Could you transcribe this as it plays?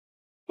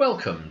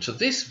Welcome to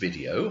this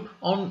video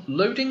on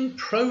loading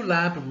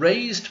Prolab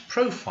raised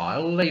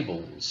profile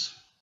labels.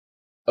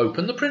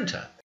 Open the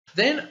printer.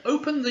 Then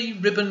open the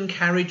ribbon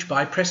carriage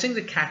by pressing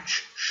the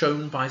catch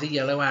shown by the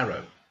yellow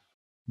arrow.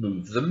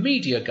 Move the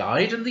media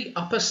guide and the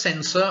upper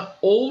sensor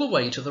all the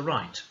way to the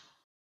right.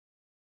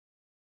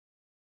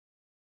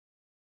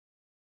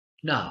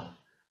 Now,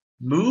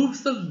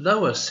 move the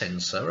lower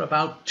sensor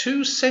about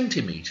 2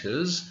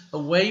 centimeters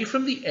away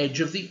from the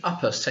edge of the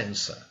upper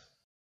sensor.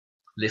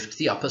 Lift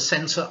the upper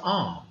sensor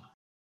arm.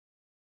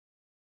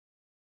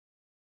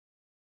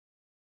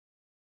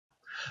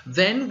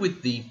 Then,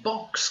 with the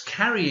box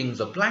carrying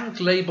the blank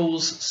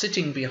labels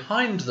sitting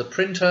behind the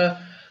printer,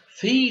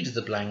 feed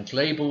the blank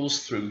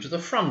labels through to the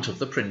front of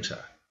the printer.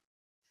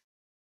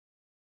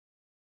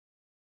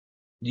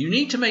 You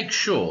need to make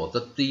sure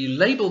that the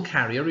label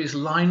carrier is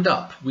lined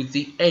up with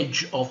the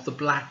edge of the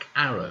black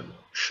arrow,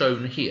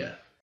 shown here.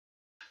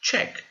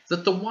 Check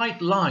that the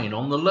white line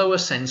on the lower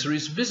sensor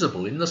is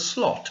visible in the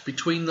slot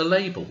between the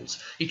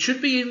labels. It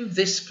should be in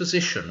this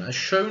position, as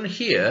shown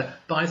here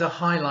by the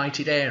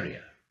highlighted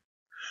area.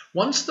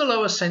 Once the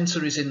lower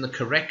sensor is in the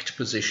correct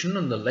position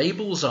and the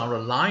labels are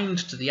aligned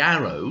to the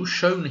arrow,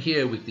 shown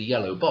here with the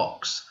yellow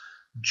box,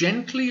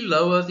 gently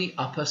lower the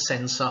upper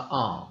sensor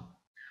arm.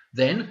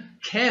 Then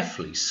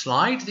carefully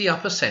slide the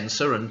upper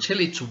sensor until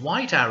its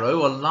white arrow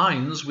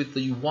aligns with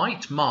the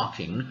white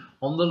marking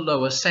on the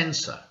lower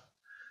sensor.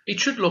 It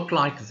should look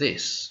like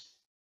this.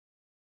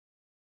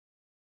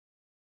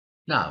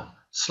 Now,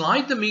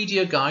 slide the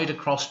media guide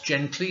across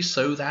gently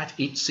so that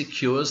it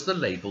secures the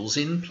labels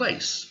in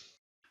place.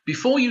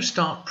 Before you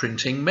start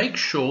printing, make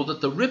sure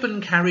that the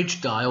ribbon carriage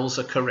dials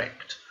are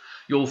correct.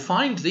 You'll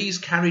find these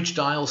carriage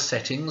dial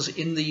settings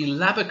in the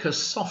Labacus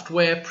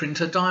software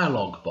printer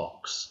dialog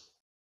box.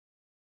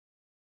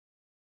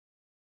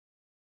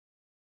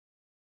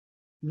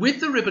 With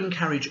the ribbon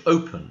carriage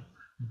open,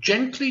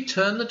 gently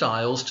turn the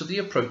dials to the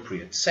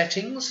appropriate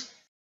settings,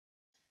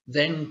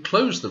 then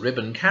close the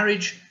ribbon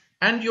carriage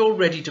and you're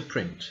ready to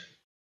print.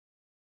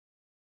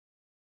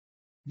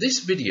 This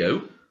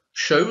video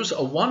shows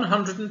a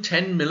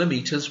 110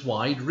 mm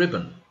wide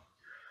ribbon.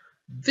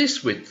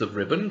 This width of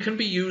ribbon can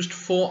be used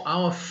for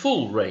our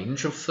full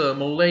range of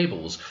thermal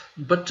labels,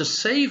 but to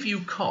save you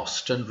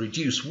cost and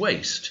reduce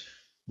waste,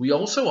 we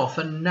also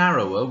offer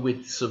narrower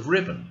widths of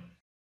ribbon.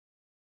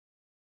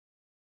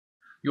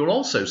 You'll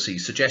also see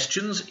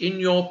suggestions in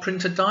your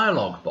printer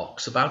dialog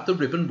box about the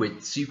ribbon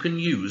widths you can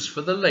use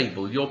for the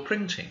label you're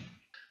printing.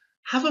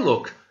 Have a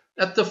look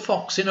at the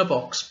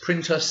Fox-in-a-Box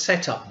printer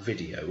setup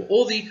video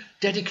or the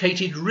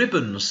dedicated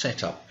ribbon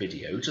setup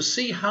video to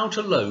see how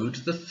to load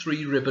the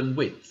 3 ribbon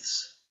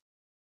widths.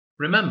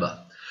 Remember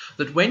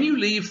that when you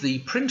leave the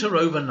printer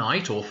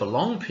overnight or for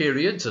long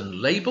periods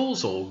and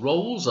labels or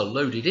rolls are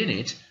loaded in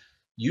it,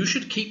 you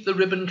should keep the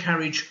ribbon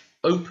carriage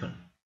open.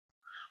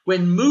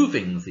 When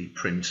moving the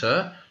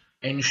printer,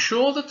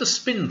 ensure that the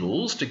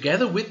spindles,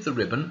 together with the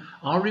ribbon,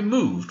 are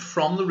removed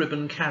from the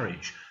ribbon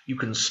carriage. You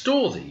can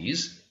store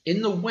these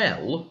in the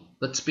well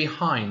that's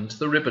behind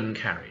the ribbon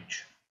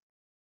carriage.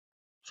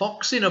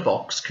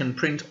 Fox-in-a-Box can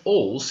print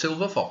all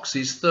Silver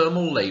Fox's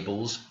thermal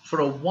labels for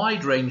a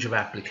wide range of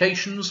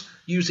applications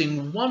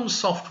using one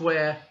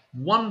software,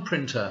 one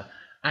printer,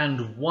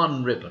 and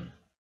one ribbon.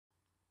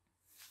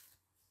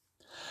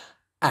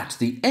 At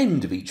the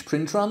end of each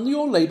print run,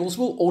 your labels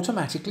will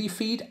automatically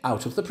feed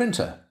out of the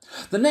printer.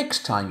 The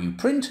next time you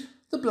print,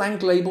 the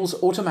blank labels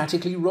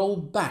automatically roll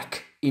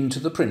back into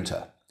the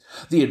printer.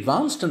 The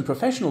advanced and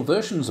professional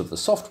versions of the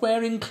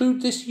software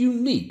include this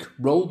unique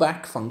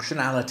rollback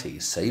functionality,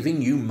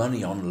 saving you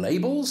money on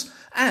labels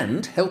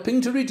and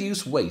helping to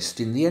reduce waste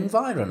in the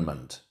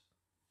environment.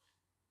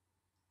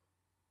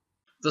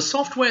 The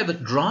software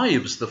that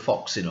drives the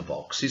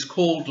Fox-in-a-Box is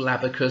called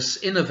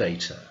Labacus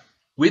Innovator.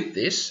 With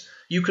this,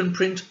 you can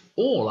print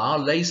all our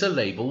laser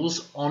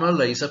labels on a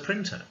laser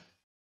printer.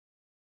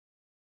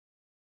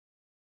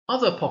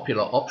 Other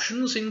popular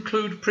options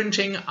include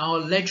printing our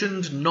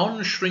Legend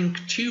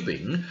non-shrink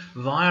tubing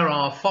via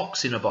our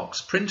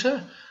Fox-in-a-Box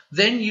printer,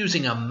 then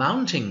using a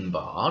mounting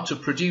bar to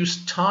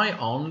produce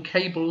tie-on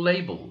cable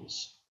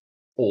labels.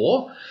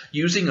 Or,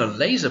 using a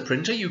laser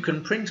printer, you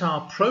can print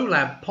our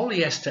Prolab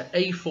polyester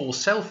A4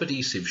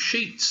 self-adhesive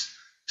sheets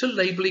to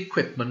label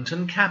equipment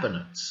and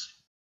cabinets.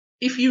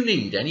 If you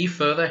need any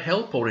further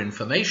help or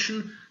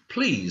information,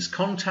 please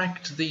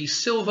contact the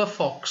Silver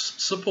Fox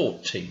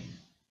support team.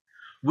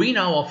 We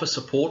now offer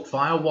support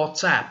via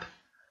WhatsApp,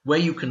 where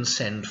you can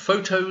send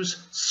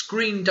photos,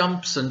 screen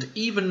dumps, and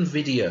even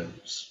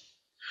videos.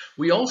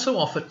 We also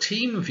offer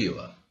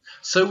TeamViewer,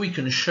 so we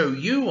can show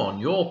you on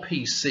your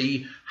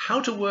PC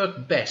how to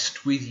work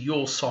best with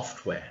your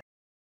software.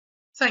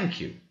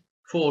 Thank you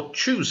for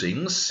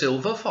choosing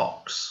Silver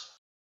Fox.